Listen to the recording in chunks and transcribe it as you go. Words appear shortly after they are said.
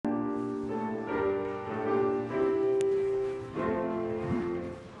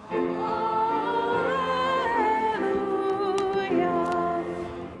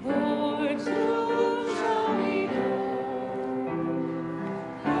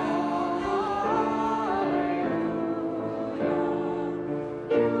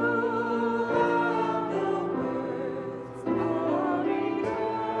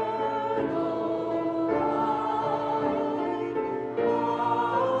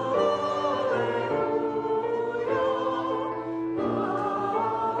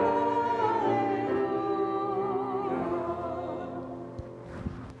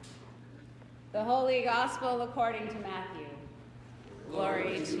Holy Gospel according to Matthew.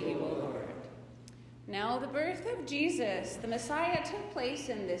 Glory to you, O Lord. Now the birth of Jesus, the Messiah, took place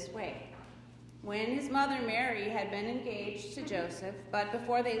in this way. When his mother Mary had been engaged to Joseph, but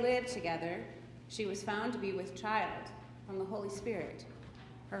before they lived together, she was found to be with child from the Holy Spirit.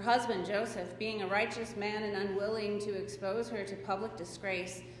 Her husband Joseph, being a righteous man and unwilling to expose her to public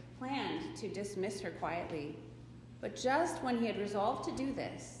disgrace, planned to dismiss her quietly. But just when he had resolved to do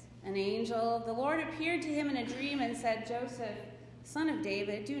this, an angel of the Lord appeared to him in a dream and said, Joseph, son of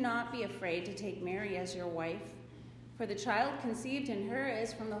David, do not be afraid to take Mary as your wife, for the child conceived in her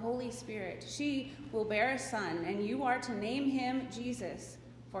is from the Holy Spirit. She will bear a son, and you are to name him Jesus,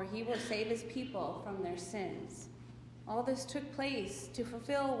 for he will save his people from their sins. All this took place to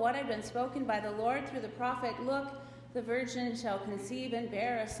fulfill what had been spoken by the Lord through the prophet. Look, the virgin shall conceive and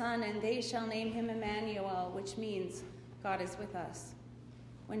bear a son, and they shall name him Emmanuel, which means God is with us.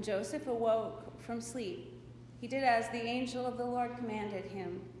 When Joseph awoke from sleep, he did as the angel of the Lord commanded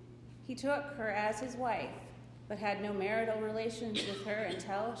him. He took her as his wife, but had no marital relations with her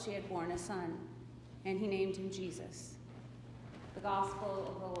until she had borne a son, and he named him Jesus. The Gospel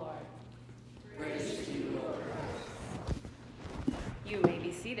of the Lord. Praise to you, Lord Christ. You may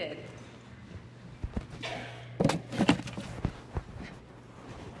be seated.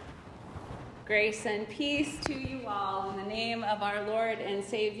 Grace and peace to you all in the name of our Lord and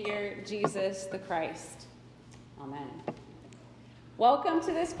Savior, Jesus the Christ. Amen. Welcome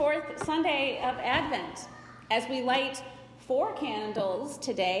to this fourth Sunday of Advent, as we light 4 candles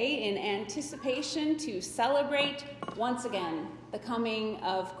today in anticipation to celebrate once again the coming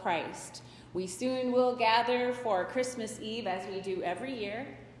of Christ. We soon will gather for Christmas Eve, as we do every year,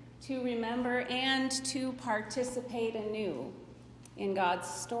 to remember and to participate anew in God's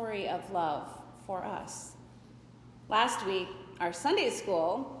story of love for us. Last week, our Sunday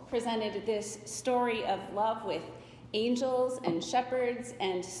school presented this story of love with angels and shepherds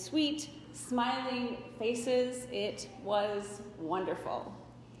and sweet, smiling faces. It was wonderful.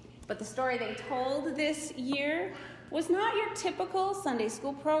 But the story they told this year was not your typical Sunday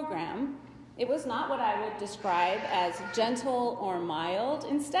school program. It was not what I would describe as gentle or mild.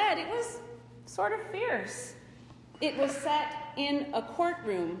 Instead, it was sort of fierce. It was set in a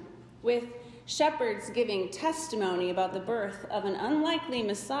courtroom with shepherds giving testimony about the birth of an unlikely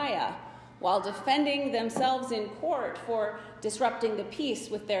Messiah while defending themselves in court for disrupting the peace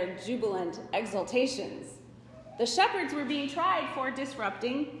with their jubilant exultations. The shepherds were being tried for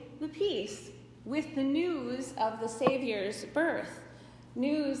disrupting the peace with the news of the Savior's birth,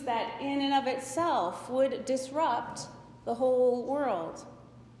 news that in and of itself would disrupt the whole world.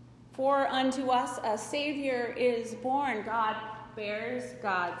 For unto us a Savior is born. God bears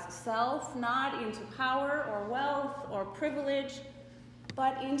God's self, not into power or wealth or privilege,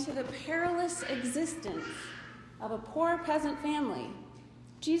 but into the perilous existence of a poor peasant family.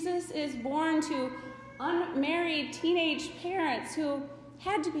 Jesus is born to unmarried teenage parents who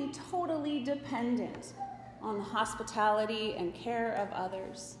had to be totally dependent on the hospitality and care of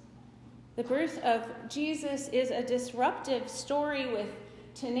others. The birth of Jesus is a disruptive story with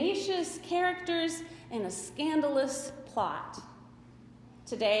tenacious characters and a scandalous plot.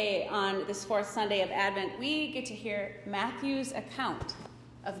 Today, on this fourth Sunday of Advent, we get to hear Matthew's account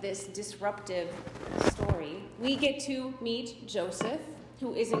of this disruptive story. We get to meet Joseph,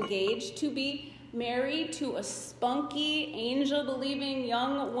 who is engaged to be married to a spunky, angel-believing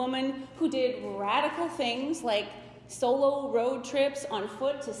young woman who did radical things like solo road trips on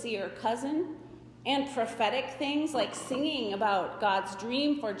foot to see her cousin, and prophetic things like singing about God's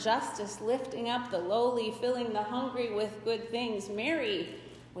dream for justice, lifting up the lowly, filling the hungry with good things. Mary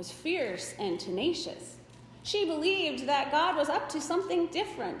was fierce and tenacious. She believed that God was up to something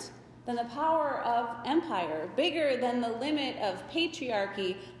different than the power of empire, bigger than the limit of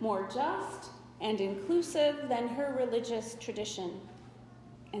patriarchy, more just and inclusive than her religious tradition.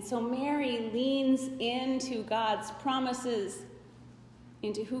 And so Mary leans into God's promises,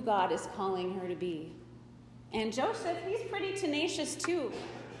 into who God is calling her to be. And Joseph, he's pretty tenacious too.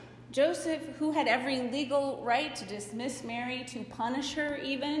 Joseph, who had every legal right to dismiss Mary, to punish her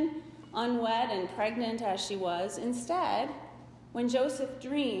even, unwed and pregnant as she was. Instead, when Joseph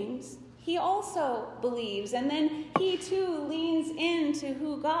dreams, he also believes, and then he too leans into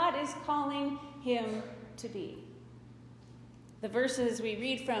who God is calling him to be. The verses we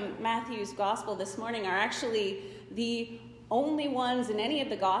read from Matthew's gospel this morning are actually the only ones in any of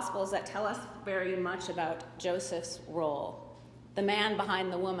the Gospels that tell us very much about Joseph's role. The man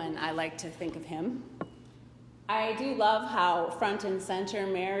behind the woman, I like to think of him. I do love how front and center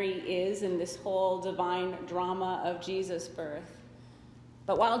Mary is in this whole divine drama of Jesus' birth.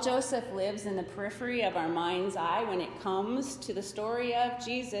 But while Joseph lives in the periphery of our mind's eye when it comes to the story of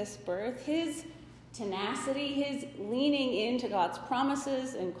Jesus' birth, his tenacity, his leaning into God's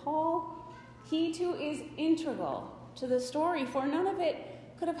promises and call, he too is integral to the story, for none of it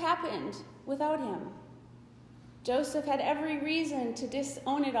could have happened without him. Joseph had every reason to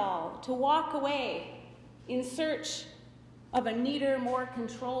disown it all, to walk away in search of a neater, more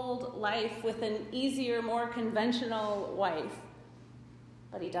controlled life with an easier, more conventional wife.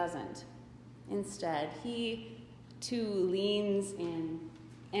 But he doesn't. Instead, he too leans in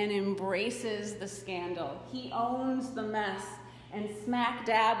and embraces the scandal. He owns the mess, and smack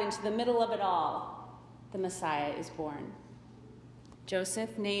dab into the middle of it all, the Messiah is born.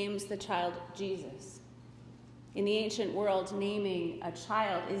 Joseph names the child Jesus. In the ancient world, naming a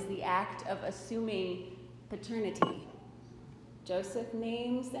child is the act of assuming paternity. Joseph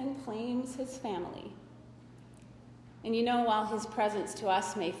names and claims his family. And you know, while his presence to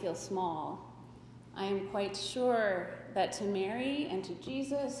us may feel small, I am quite sure that to Mary and to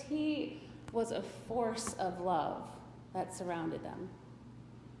Jesus, he was a force of love that surrounded them.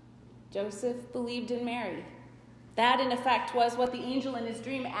 Joseph believed in Mary. That, in effect, was what the angel in his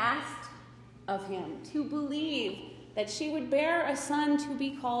dream asked of him, to believe that she would bear a son to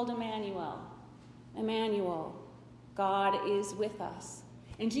be called Emmanuel. Emmanuel, God is with us.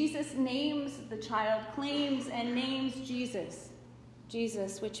 And Jesus names the child, claims and names Jesus.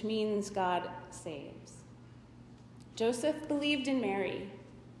 Jesus, which means God saves. Joseph believed in Mary.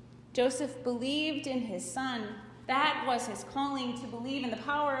 Joseph believed in his son. That was his calling, to believe in the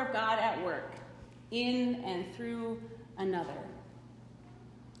power of God at work in and through another.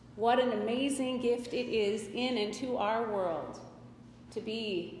 What an amazing gift it is in and to our world to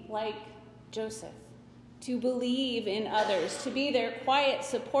be like Joseph, to believe in others, to be their quiet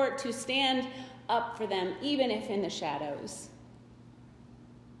support, to stand up for them, even if in the shadows.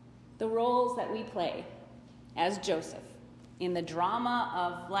 The roles that we play as Joseph in the drama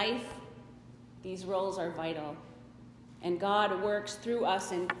of life, these roles are vital. And God works through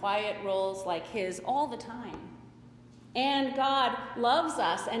us in quiet roles like his all the time. And God loves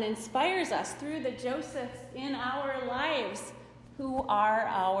us and inspires us through the Josephs in our lives who are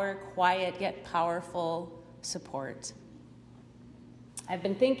our quiet yet powerful support. I've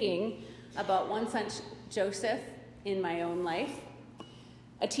been thinking about one such Joseph in my own life,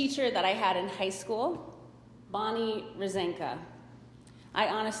 a teacher that I had in high school, Bonnie Rosenka. I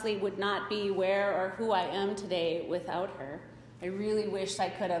honestly would not be where or who I am today without her. I really wish I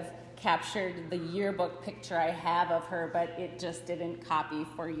could have captured the yearbook picture I have of her, but it just didn't copy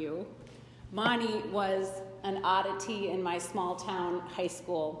for you. Bonnie was an oddity in my small town high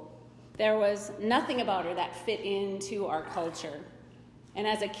school. There was nothing about her that fit into our culture. And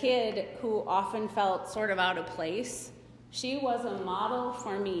as a kid who often felt sort of out of place, she was a model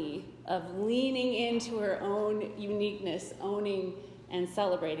for me of leaning into her own uniqueness, owning and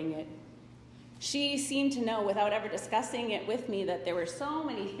celebrating it. She seemed to know, without ever discussing it with me, that there were so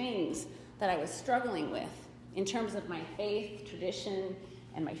many things that I was struggling with in terms of my faith, tradition,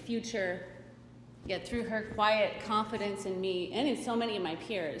 and my future. Yet through her quiet confidence in me and in so many of my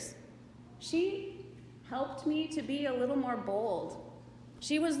peers, she helped me to be a little more bold.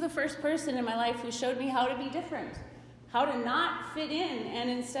 She was the first person in my life who showed me how to be different, how to not fit in and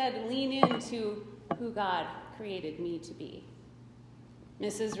instead lean into who God created me to be.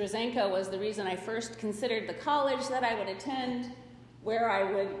 Mrs. Rosenka was the reason I first considered the college that I would attend, where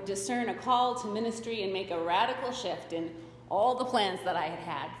I would discern a call to ministry and make a radical shift in all the plans that I had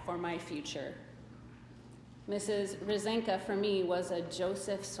had for my future. Mrs. Rosenka, for me, was a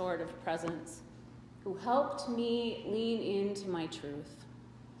Joseph sort of presence who helped me lean into my truth.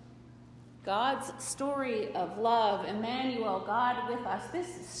 God's story of love, Emmanuel, God with us,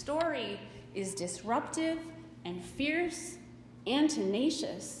 this story is disruptive and fierce and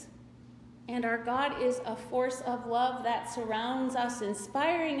tenacious. And our God is a force of love that surrounds us,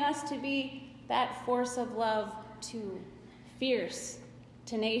 inspiring us to be that force of love too, fierce,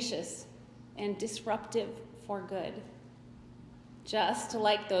 tenacious, and disruptive for good. Just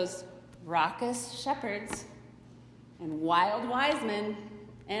like those raucous shepherds and wild wise men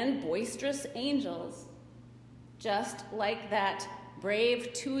and boisterous angels, just like that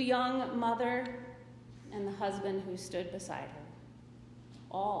brave too-young mother and the husband who stood beside her,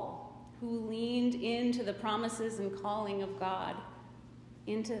 all who leaned into the promises and calling of God,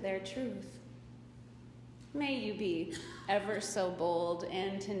 into their truth. May you be ever so bold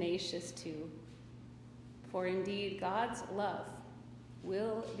and tenacious too, for indeed God's love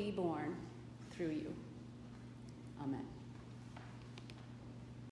will be born through you. Amen.